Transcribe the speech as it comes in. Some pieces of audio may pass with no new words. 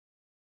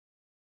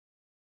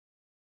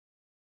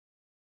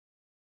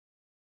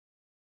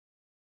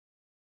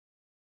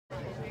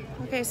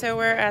Okay, so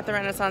we're at the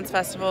Renaissance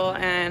Festival,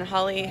 and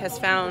Holly has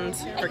found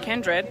her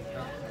kindred.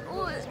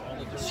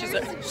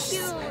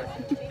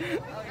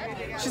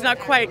 She's not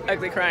quite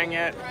ugly crying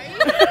yet.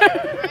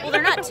 Well,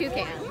 they're not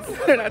toucans.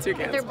 They're not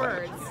toucans. They're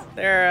birds.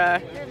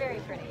 They're very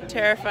pretty.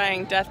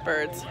 Terrifying death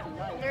birds.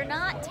 They're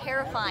not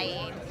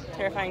terrifying.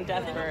 Terrifying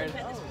death bird.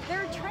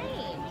 They're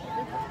trained.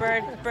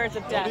 Birds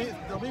of death.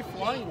 They'll be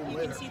flying when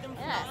later.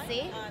 Yeah,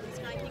 see?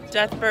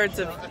 Death birds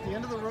of... At the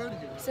end of the road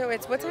here. So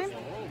it's what time?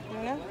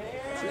 You know?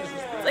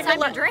 It's like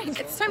time to drink.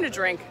 It's time to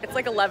drink. It's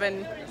like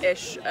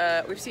 11-ish.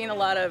 We've seen a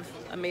lot of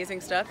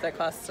amazing stuff that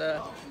costs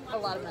a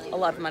lot of money. A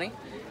lot of money.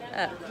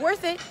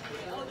 Worth it,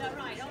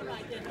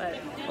 but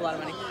a lot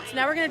of money. So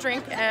now we're gonna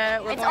drink.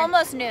 It's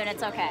almost noon.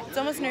 It's okay. It's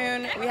almost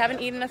noon. We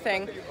haven't eaten a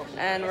thing,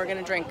 and we're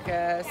gonna drink.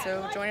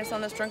 So join us on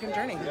this drunken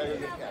journey.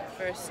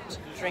 First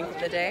drink of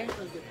the day.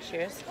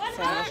 Cheers.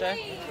 Sanasha.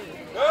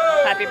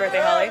 Happy birthday,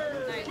 Holly.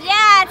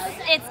 Yeah,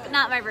 it's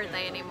not my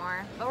birthday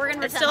anymore, but we're gonna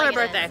pretend It's still like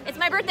her birthday. It's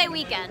my birthday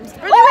weekend.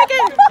 Birthday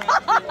weekend.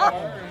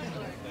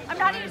 I'm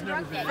not even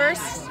drunk yet.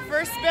 First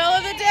spill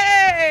of the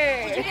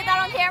day. Did you get that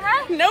on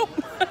camera? Nope.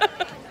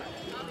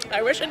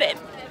 I wish I did.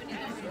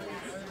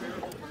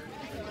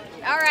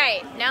 All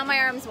right, now my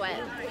arm's wet.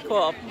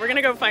 Cool. We're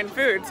gonna go find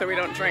food so we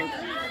don't drink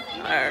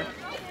our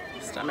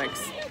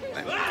stomachs.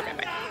 Okay,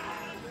 bye.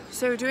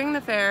 So doing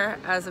the fair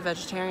as a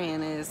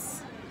vegetarian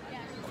is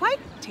quite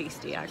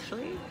tasty,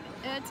 actually.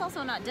 It's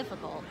also not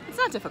difficult. It's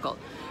not difficult.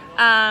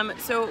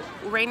 So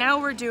right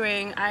now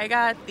I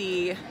got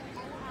the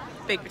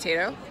baked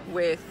potato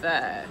with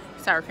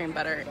sour cream,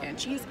 butter, and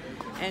cheese.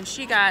 And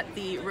she got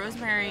the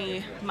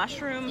rosemary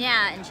mushroom.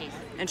 Yeah, and cheese.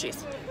 And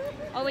cheese.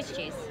 Always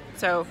cheese.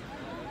 So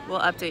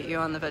we'll update you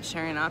on the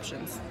vegetarian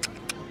options.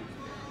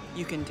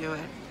 You can do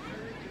it.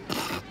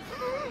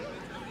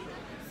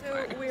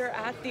 So we're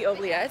at the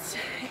Oubliette,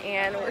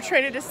 and we're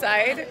trying to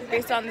decide,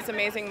 based on this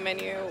amazing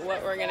menu,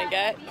 what we're gonna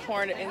get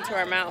poured into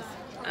our mouth.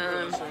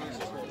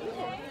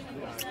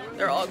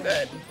 They're all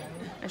good.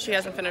 And she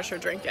hasn't finished her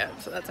drink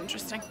yet, so that's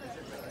interesting.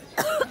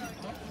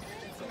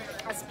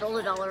 I spilled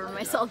it all over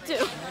myself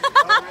too.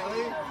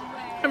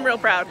 I'm real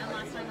proud.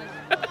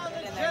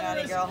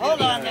 Naughty girl.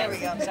 Hold on, there we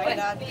go. Sorry,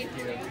 Dad.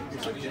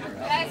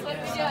 Guys, what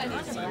are we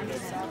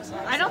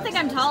doing? I don't think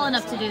I'm tall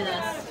enough to do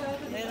this.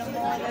 Little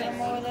more, little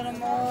more, little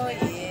more.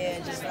 Yeah,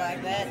 just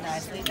like that.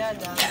 Nicely done.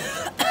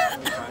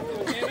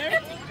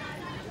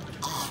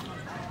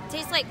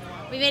 Tastes like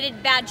we made a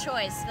bad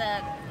choice.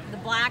 The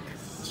black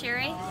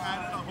cherry.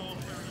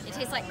 It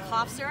tastes like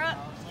cough syrup,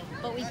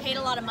 but we paid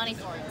a lot of money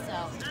for it,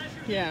 so.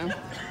 Yeah.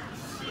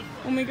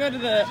 When we go to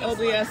the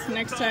OBS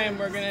next time,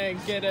 we're gonna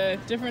get a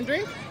different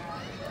drink.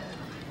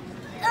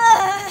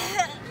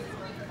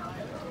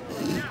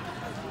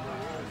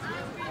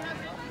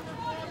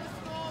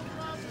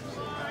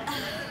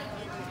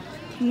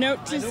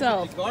 Note to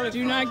self,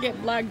 do not get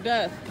Black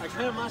Death. I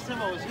tried it last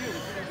time I was here. It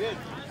was pretty good.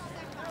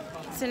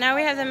 So now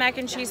we have the mac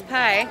and cheese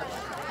pie,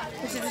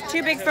 which is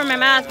too big for my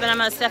mouth, but I'm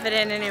gonna stuff it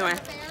in anyway.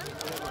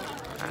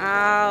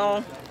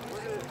 Ow.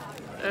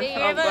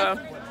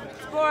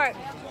 Sport.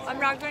 I'm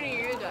not going to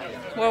use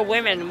it. We're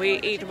women, we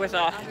eat with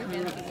our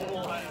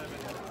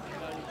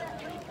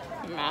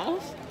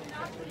mouth.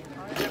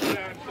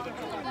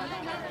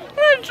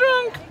 We're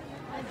drunk.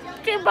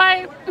 Okay,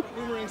 bye.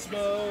 Boomerang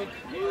smoke.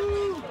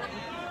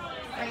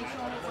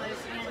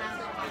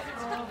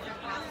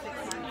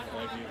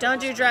 Don't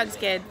do drugs,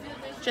 kid.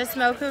 Just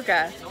smoke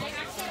hookah.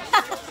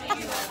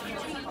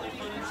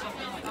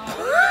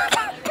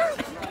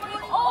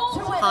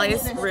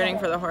 Holly's rooting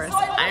for the horse.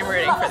 I'm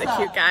rooting for the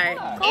cute guy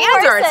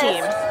and our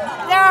team.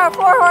 There are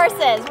 4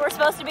 horses. We're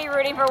supposed to be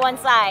rooting for one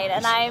side,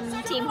 and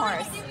I'm team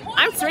horse.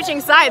 I'm switching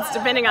sides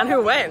depending on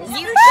who wins.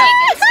 You should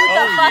scoot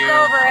the fuck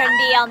over and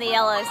be on the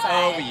yellow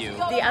side. Over you.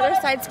 The other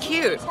side's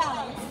cute.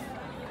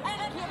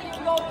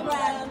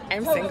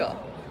 I'm single.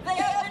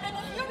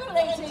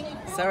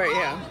 So are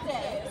you.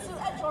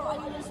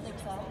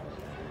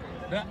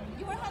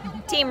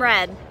 Team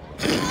red.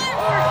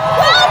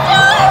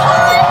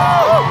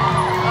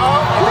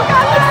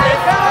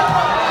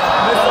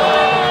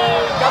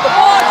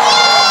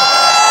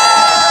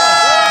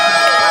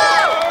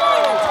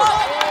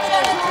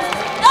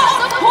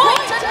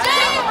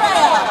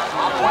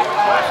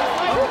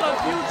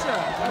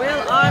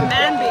 Will our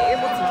man be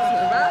able to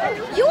survive?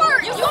 You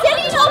are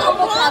sitting on the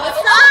wrong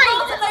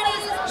side.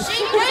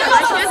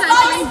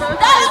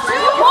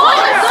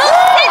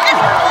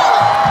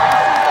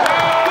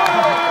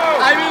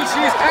 I mean,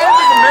 she's kind of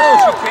in the middle.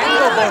 She can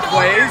go both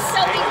ways.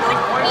 So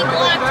we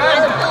blocked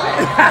one.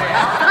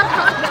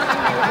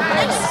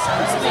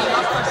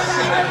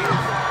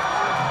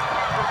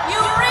 You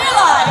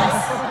realize?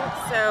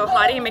 So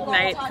Hottie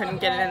McKnight couldn't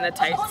get it in the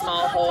tight,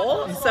 small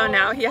hole, so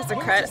now he has to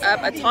cut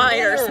up a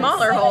tighter,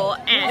 smaller hole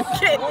and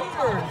cut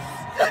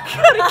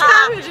a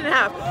cabbage in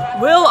half.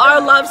 Will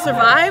our love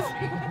survive?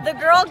 The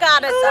girl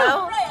got it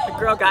though. The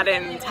girl got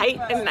in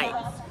tight and night.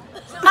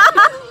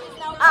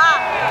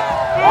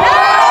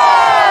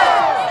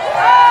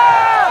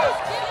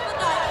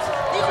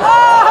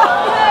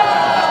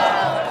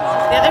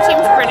 The other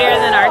team's prettier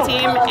than our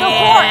team,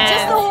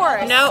 Just the horse.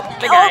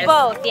 The guys.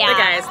 Oh, both, yeah.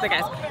 The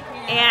guys.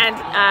 And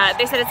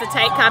they said it's a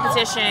tight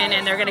competition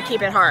and they're gonna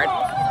keep it hard.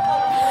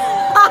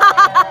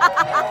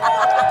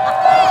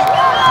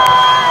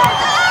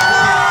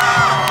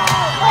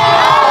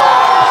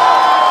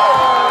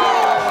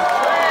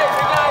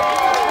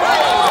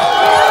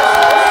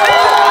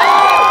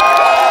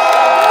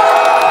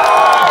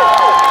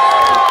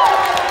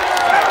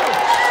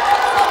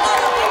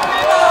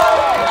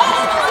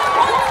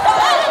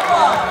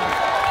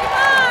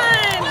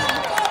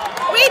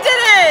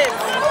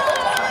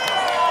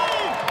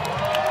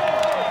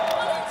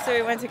 So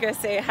we went to go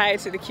say hi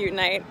to the cute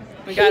knight.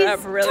 We got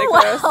up really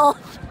close.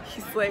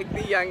 He's like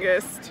the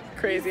youngest,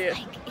 craziest.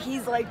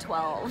 He's like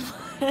 12.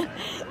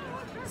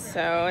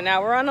 So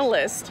now we're on a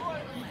list.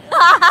 Goodbye!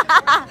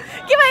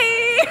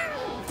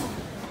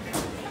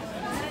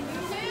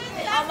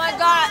 Oh my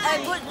god,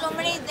 I put so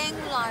many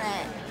things on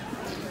it.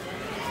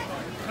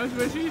 That's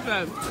what she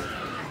said.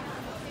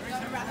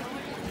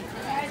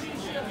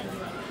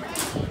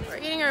 We're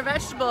eating our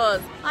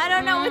vegetables. I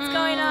don't know what's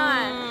going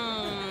on.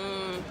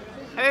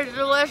 It's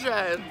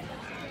delicious.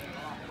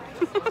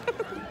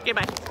 Okay,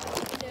 bye.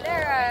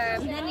 There are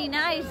many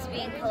knives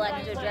being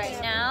collected right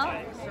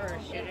now.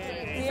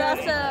 There's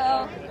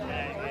also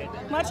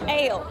Much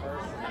ale.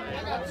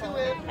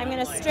 I'm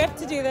gonna strip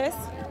to do this.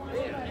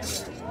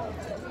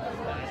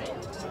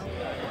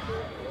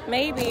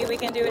 Maybe we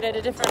can do it at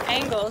a different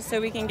angle so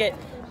we can get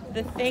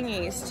the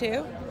thingies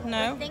too.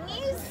 No?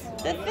 thingies.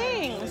 The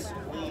things.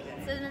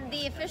 So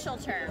the official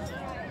term.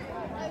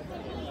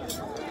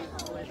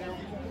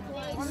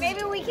 Or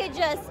maybe we could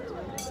just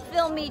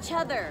film each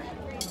other,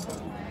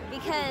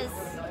 because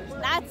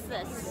that's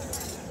the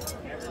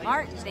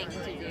smart thing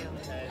to do.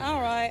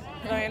 All right,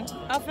 fine.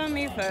 I'll film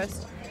me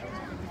first.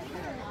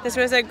 This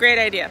was a great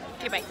idea.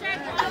 Okay, bye.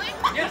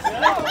 This is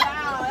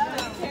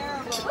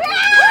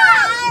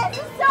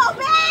so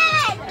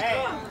bad!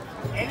 Hey,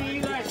 any of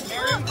you guys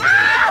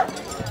married?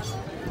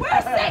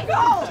 We're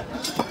single!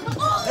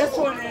 This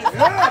one is.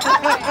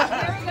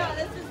 Here we go,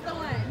 this is the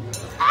one.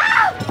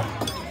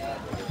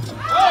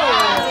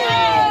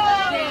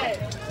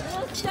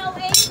 So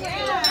angry.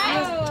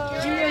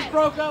 You guys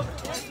broke up.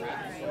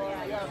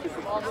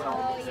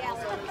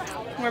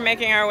 We're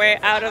making our way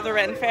out of the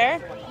Ren Faire.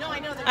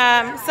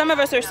 Some of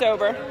us are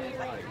sober.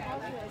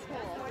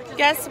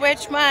 Guess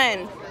which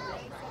one?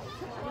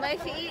 My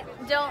feet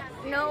don't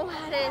know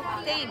how to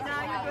think.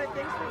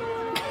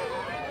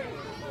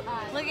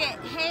 Look at,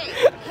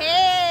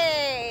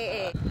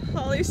 hey.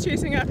 Holly's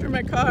chasing after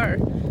my car.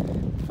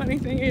 Funny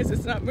thing is,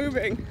 it's not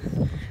moving.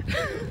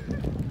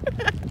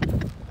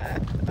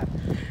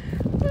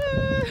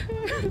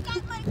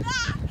 Got my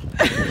back.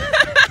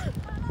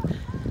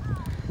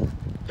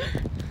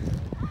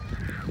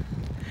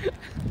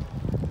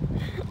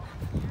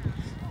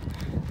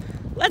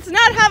 Let's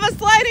not have a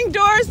sliding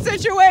doors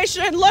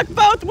situation. Look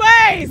both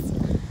ways.